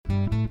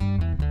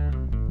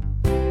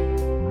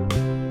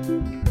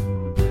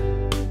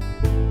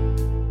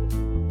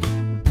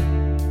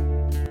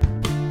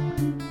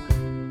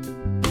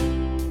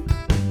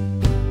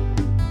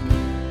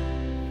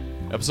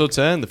Episode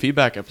 10, the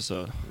feedback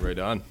episode. Right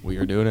on. We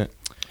are doing it.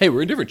 Hey,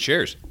 we're in different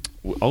chairs.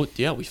 Oh,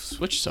 yeah, we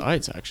switched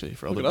sides, actually,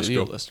 for all Look the at us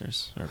video go.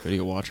 listeners, or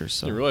video watchers.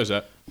 So Didn't realize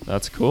that.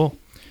 that's cool.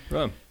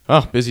 Right on.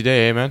 Oh, busy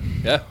day, eh,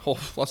 man? Yeah,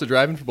 lots of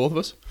driving for both of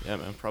us. Yeah,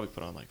 man, probably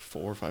put on like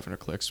 400 or 500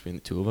 clicks between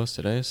the two of us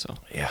today. So,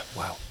 Yeah,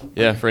 wow.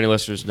 yeah, for any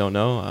listeners who don't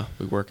know,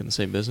 we work in the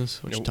same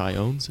business, which Yeah. Ty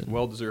owns, and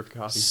Well-deserved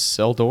coffee.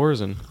 sell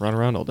doors and run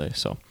around all day.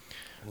 So,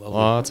 Lovely.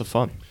 lots of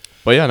fun.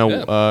 But yeah, no,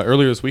 Yeah.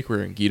 earlier this week we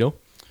were in Guido.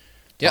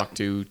 Yeah. Talked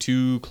to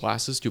two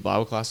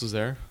Bible classes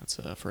there. That's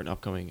for an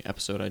upcoming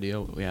episode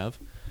idea what we have.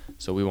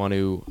 So we want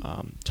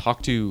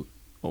to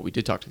we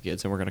did talk to the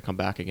kids, and we're going to come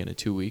back again in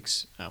 2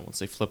 weeks once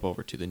they flip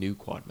over to the new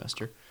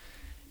quadmester.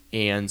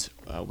 And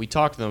we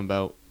talked to them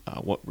about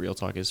what Real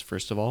Talk is,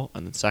 first of all,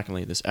 and then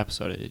secondly, this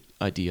episode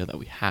idea that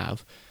we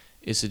have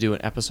is to do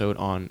an episode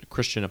on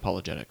Christian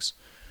apologetics.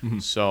 Mm-hmm.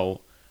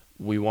 So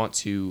we want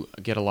to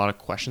get a lot of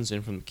questions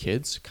in from the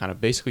kids, kind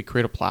of basically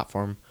create a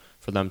platform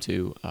for them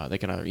to, they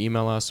can either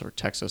email us or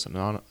text us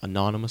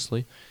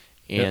anonymously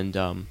and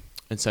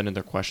send in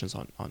their questions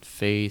on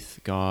faith,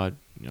 God,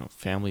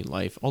 family,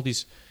 life, all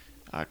these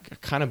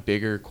kind of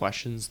bigger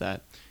questions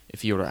that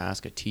if you were to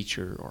ask a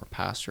teacher or a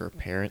pastor or a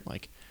parent,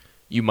 like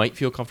you might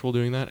feel comfortable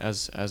doing that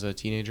as a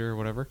teenager or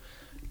whatever,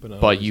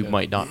 but you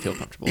might not feel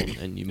comfortable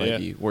and you might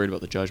be worried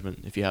about the judgment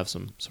if you have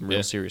some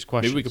real serious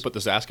questions. Maybe we could put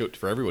this ask out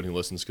for everyone who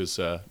listens because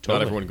not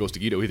Totally. everyone goes to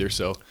Guido either.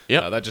 So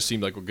Yep. that just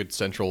seemed like a good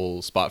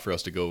central spot for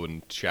us to go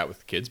and chat with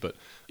the kids. But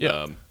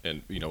Yeah.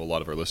 and a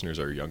lot of our listeners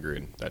are younger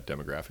in that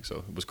demographic,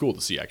 so it was cool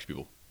to see actually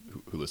people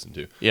who listen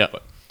to. Yeah.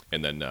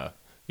 And then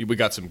we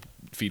got some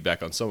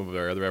feedback on some of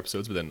our other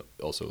episodes, but then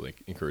also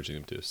like encouraging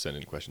them to send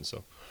in questions.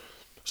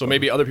 So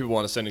maybe other people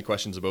want to send in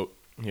questions about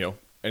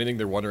anything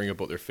they're wondering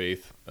about their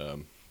faith.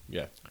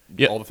 Yeah.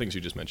 All the things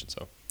you just mentioned.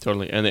 So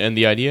Totally. And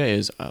the idea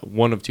is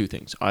one of two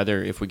things.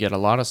 Either if we get a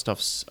lot of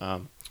stuff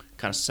kind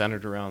of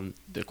centered around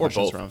the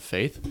questions both. around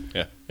faith.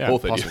 yeah, Yeah,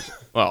 both possibly. ideas.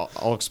 Well,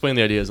 I'll explain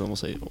the ideas and we'll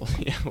say,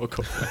 we'll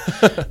go.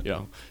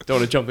 Don't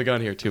want to jump the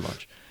gun here too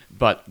much.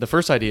 But the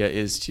first idea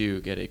is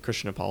to get a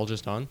Christian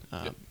apologist on,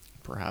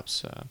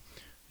 perhaps,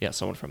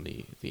 someone from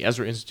the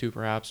Ezra Institute,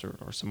 perhaps,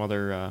 or some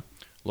other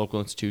local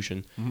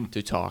institution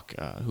to talk.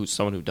 Who's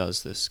someone who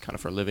does this kind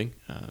of for a living,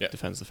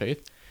 defends the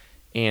faith,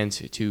 and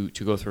to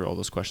go through all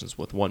those questions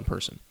with one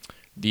person.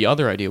 The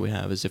other idea we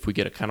have is if we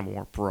get a kind of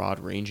more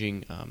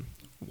broad-ranging,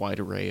 wide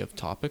array of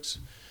topics,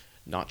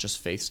 not just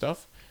faith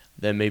stuff,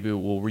 then maybe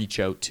we'll reach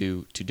out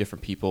to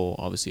different people,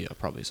 obviously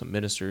probably some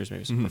ministers,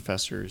 maybe some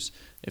professors,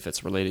 if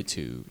it's related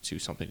to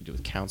something to do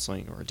with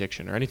counseling or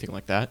addiction or anything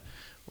like that.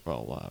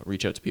 We'll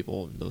reach out to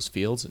people in those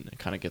fields and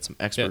kind of get some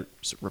expert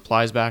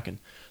replies back, and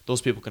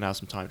those people can have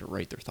some time to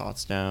write their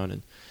thoughts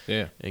down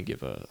and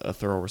give a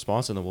thorough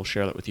response, and then we'll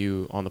share that with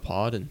you on the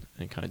pod and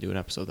kind of do an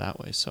episode that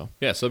way. So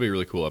So that'd be a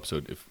really cool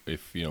episode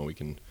if we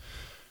can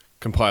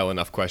compile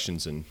enough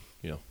questions and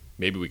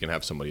maybe we can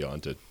have somebody on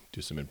to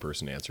do some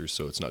in-person answers,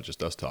 so it's not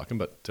just us talking.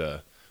 But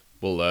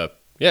we'll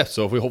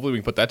so hopefully we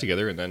can put that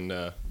together, and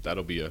then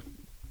that'll be a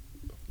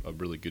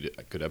really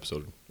good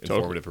episode,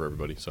 informative for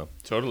everybody. So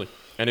totally.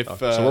 And if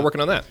so we're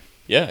working on that.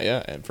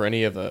 Yeah, and for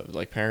any of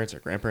the parents or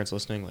grandparents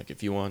listening,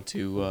 if you want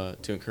to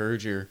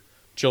encourage your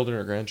children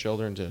or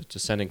grandchildren to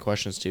send in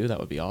questions too, that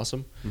would be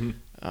awesome.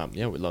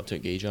 We'd love to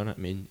engage on it.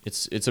 I mean,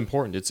 it's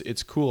important.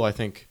 It's cool. I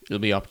think it'll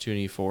be an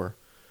opportunity for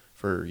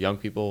young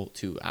people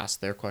to ask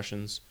their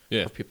questions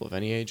of people of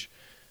any age.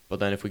 But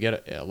then if we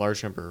get a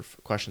large number of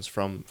questions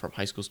from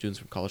high school students,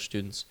 from college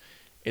students,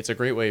 it's a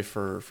great way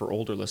for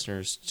older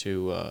listeners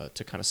to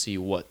kind of see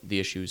what the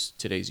issues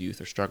today's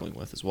youth are struggling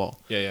with as well.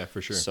 Yeah, for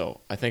sure.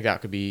 So I think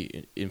that could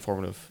be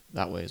informative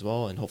that way as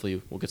well, and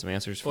hopefully we'll get some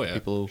answers from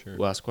people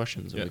who ask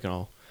questions, and we can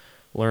all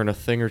learn a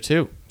thing or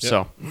two. Yep.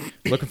 So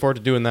looking forward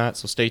to doing that,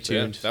 so stay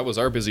tuned. That was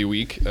our busy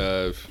week,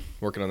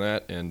 working on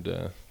that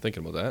and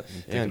thinking about that.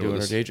 And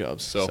doing our day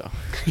jobs. So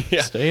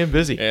staying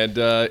busy.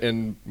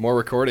 And more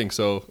recording.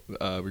 So we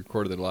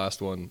recorded the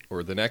last one,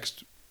 or the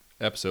next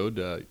episode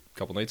a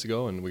couple nights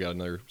ago, and we got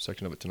another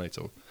section of it tonight.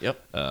 So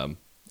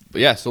but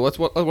yeah, so why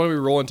don't we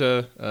roll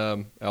into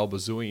Al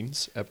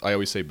Bazuin's? I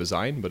always say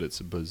Bazine, but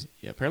it's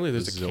apparently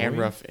there's a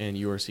CanRef and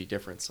URC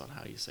difference on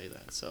how you say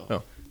that.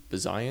 So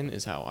Bazian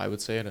is how I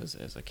would say it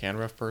as a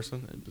CanRef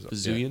person.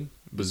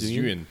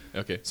 Bazuin,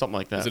 okay, something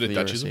like that. Is it a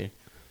Dutchism?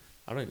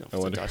 I don't even know if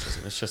it's a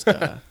Dutchism. It's just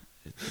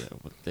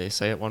they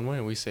say it one way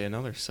and we say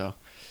another. So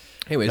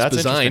anyways, that's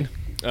Bazine.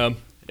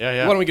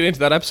 Yeah. Why don't we get into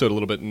that episode a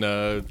little bit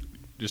and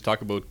just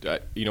talk about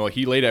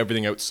he laid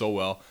everything out so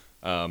well,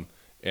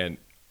 and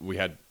we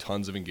had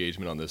tons of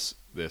engagement on this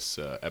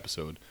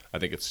episode. I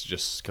think it's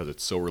just because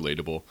it's so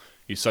relatable.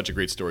 He's such a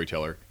great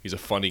storyteller. He's a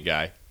funny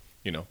guy.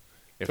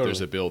 If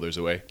there's a bill, there's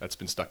a way. That's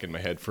been stuck in my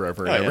head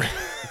forever and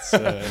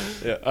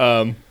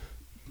ever.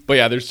 But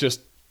yeah, there's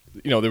just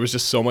there was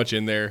just so much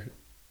in there.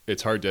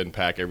 It's hard to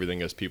unpack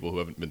everything as people who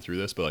haven't been through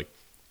this, but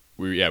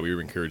we would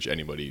encourage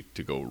anybody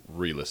to go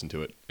re-listen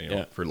to it.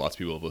 For lots of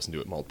people have listened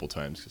to it multiple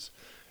times,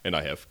 and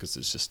I have, because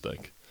it's just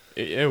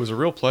It was a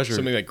real pleasure.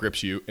 something that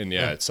grips you, and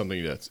it's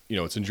something that's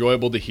it's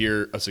enjoyable to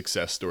hear a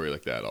success story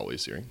like that.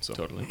 Always hearing so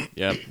Totally.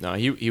 Yeah. No,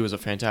 he was a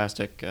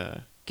fantastic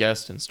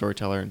guest and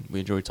storyteller, and we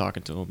enjoyed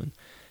talking to him. And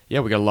yeah,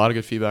 we got a lot of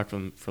good feedback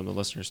from the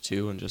listeners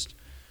too, and just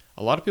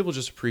a lot of people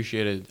just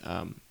appreciated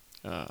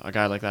a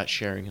guy like that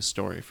sharing his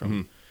story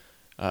from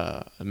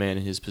a man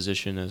in his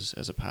position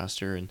as a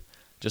pastor, and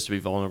just to be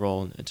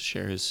vulnerable and to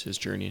share his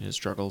journey and his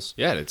struggles.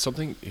 Yeah, it's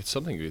something.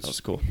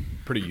 That's cool.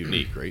 Pretty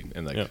unique, right?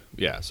 And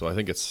so I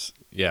think it's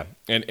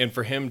and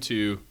for him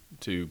to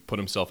put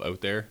himself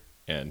out there,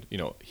 and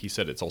he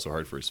said it's also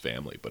hard for his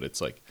family, but it's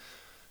like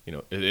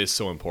it is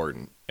so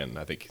important, and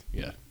I think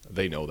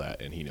they know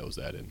that, and he knows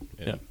that, and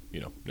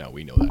now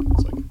we know that.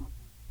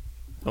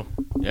 It's like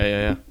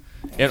yeah.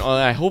 And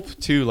I hope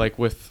too, like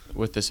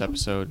with this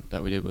episode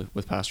that we did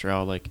with Pastor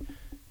Al, like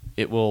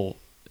it will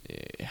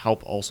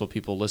help also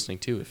people listening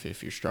too,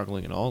 if you're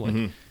struggling at all.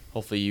 Like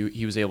hopefully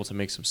he was able to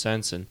make some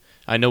sense. And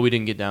I know we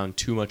didn't get down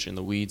too much in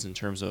the weeds in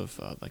terms of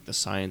like the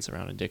science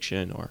around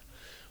addiction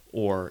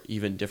or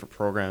even different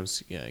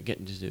programs,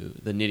 getting to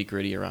the nitty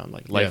gritty around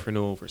like Life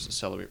Renewal versus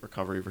Celebrate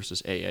Recovery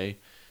versus AA.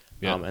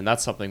 And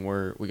that's something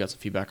we got some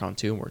feedback on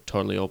too, and we're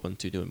totally open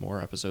to doing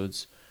more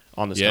episodes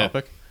on this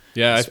topic.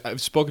 Yeah,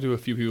 I've spoken to a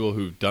few people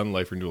who've done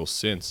Life Renewal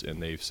since,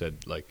 and they've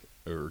said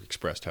or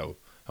expressed how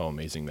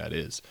amazing that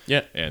is.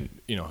 Yeah,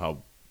 and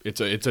how it's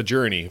a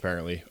journey.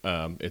 Apparently,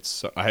 I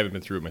haven't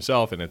been through it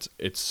myself, and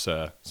it's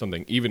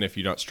something. Even if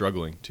you're not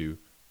struggling to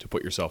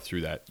put yourself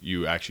through that,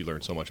 you actually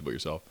learn so much about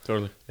yourself.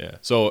 Totally. Yeah.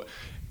 So,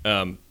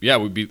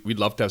 we'd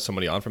love to have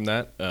somebody on from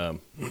that.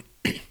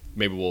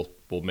 Maybe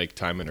we'll make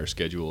time in our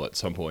schedule at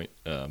some point.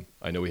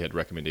 I know we had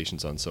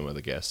recommendations on some of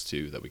the guests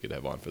too that we could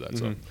have on for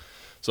that.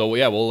 So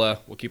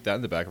we'll keep that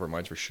in the back of our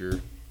minds for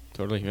sure.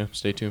 Totally. Yeah.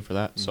 Stay tuned for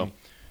that. So,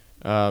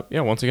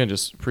 once again,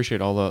 just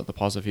appreciate all the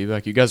positive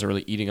feedback. You guys are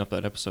really eating up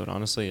that episode.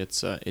 Honestly,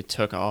 it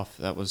took off.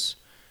 That was,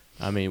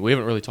 we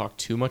haven't really talked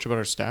too much about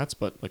our stats,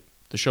 but like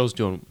the show's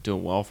doing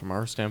well from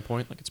our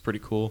standpoint. Like it's pretty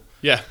cool.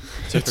 Yeah.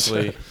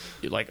 Typically,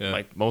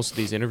 like most of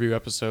these interview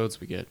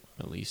episodes, we get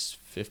at least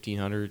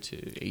 1,500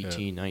 to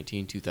 18,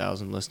 19,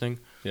 2,000 listening.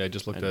 Yeah, I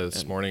just looked at it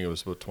this morning. It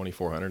was about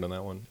 2,400 on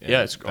that one. And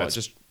it's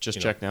just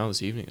checked now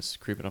this evening. It's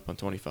creeping up on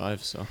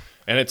 25. So,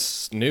 and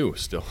it's new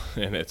still,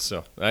 and it's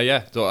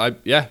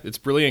it's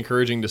really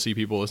encouraging to see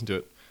people listen to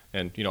it.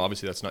 And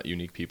obviously that's not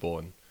unique people,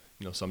 and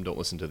some don't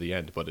listen to the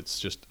end, but it's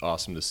just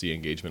awesome to see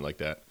engagement like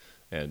that.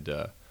 And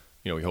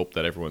we hope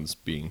that everyone's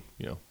being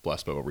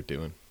blessed by what we're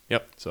doing.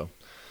 Yep. So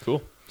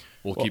cool.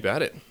 We'll keep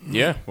at it.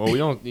 Yeah. Well, we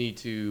don't need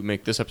to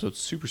make this episode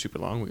super, super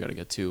long. We got to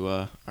get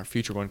to our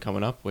future one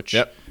coming up, which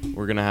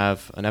we're going to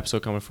have an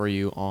episode coming for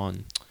you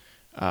on.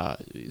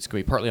 It's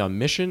going to be partly on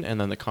mission, and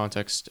then the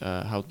context,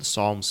 how the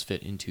Psalms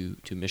fit into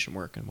mission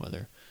work, and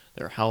whether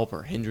they're help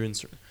or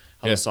hindrance, or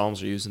how the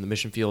Psalms are used in the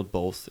mission field,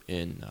 both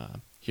in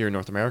here in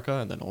North America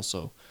and then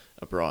also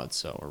abroad.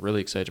 So we're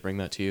really excited to bring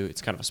that to you.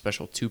 It's kind of a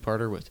special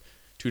two-parter with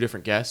 2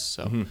 different guests.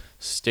 So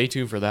stay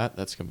tuned for that.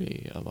 That's going to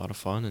be a lot of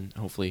fun and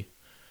hopefully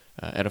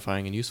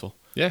edifying and useful.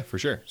 Yeah, for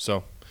sure.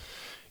 So,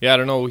 I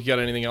don't know. You got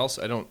anything else?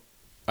 I don't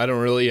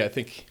really. I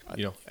think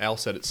Al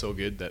said it so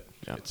good that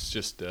it's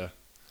just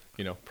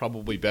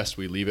probably best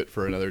we leave it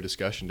for another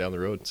discussion down the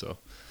road. So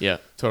yeah,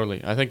 totally.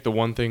 I think the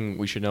one thing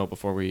we should know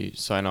before we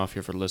sign off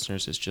here for the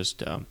listeners is just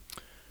to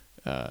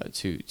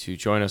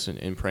join us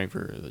in praying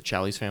for the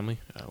Challies family.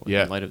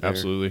 In light of their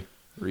absolutely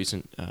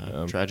recent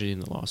tragedy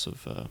and the loss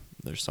of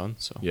their son.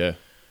 So it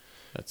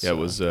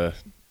was a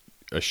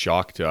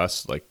shock to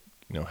us, like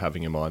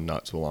having him on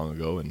not so long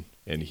ago,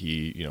 and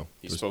he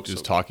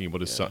was talking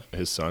about his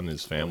son,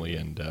 his family,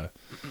 and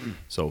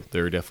so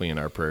they're definitely in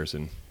our prayers,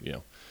 and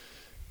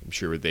I'm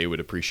sure they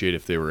would appreciate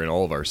if they were in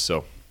all of ours.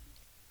 So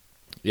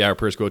our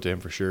prayers go out to him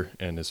for sure,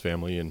 and his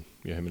family, and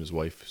him and his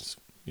wife,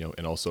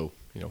 and also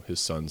his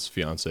son's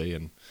fiance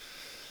and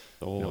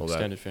the whole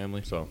extended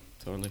family. So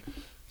totally.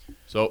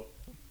 So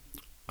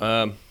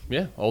all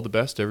the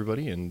best to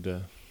everybody,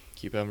 and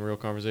keep having real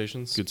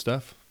conversations. Good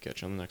stuff.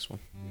 Catch you on the next one.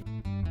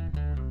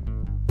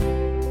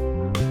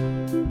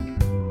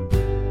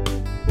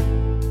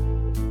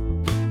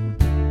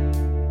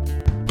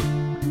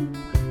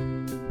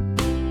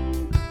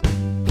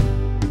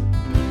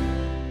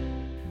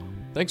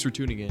 Thanks for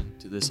tuning in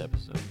to this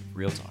episode of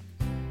Real Talk.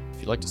 If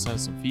you'd like to send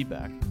us some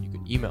feedback, you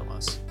can email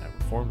us at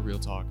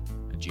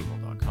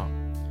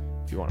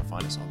reformedrealtalk@gmail.com. If you want to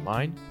find us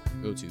online,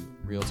 go to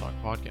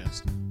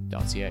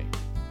realtalkpodcast.ca.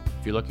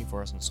 If you're looking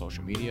for us on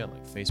social media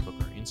like Facebook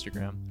or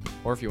Instagram,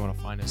 or if you want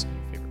to find us in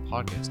your favorite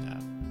podcast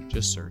app,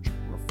 just search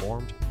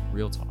Reformed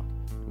Real Talk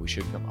and we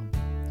should come up.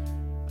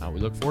 We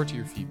look forward to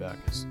your feedback,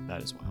 as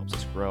that is what helps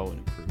us grow and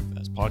improve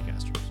as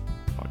podcast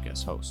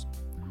hosts.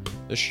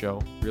 This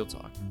show, Real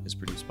Talk, is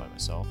produced by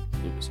myself,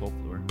 Lucas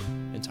Holfluer,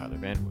 and Tyler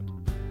Vanwood.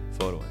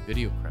 Photo and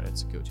video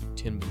credits go to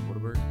Tim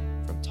Woodberg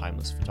from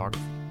Timeless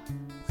Photography.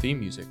 Theme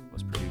music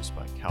was produced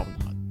by Calvin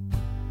Hutt.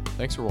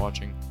 Thanks for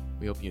watching.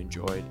 We hope you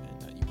enjoyed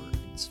and that you were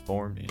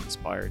informed and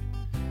inspired.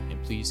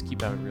 And please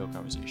keep having real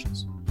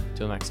conversations.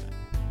 Till next time,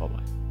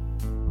 bye-bye.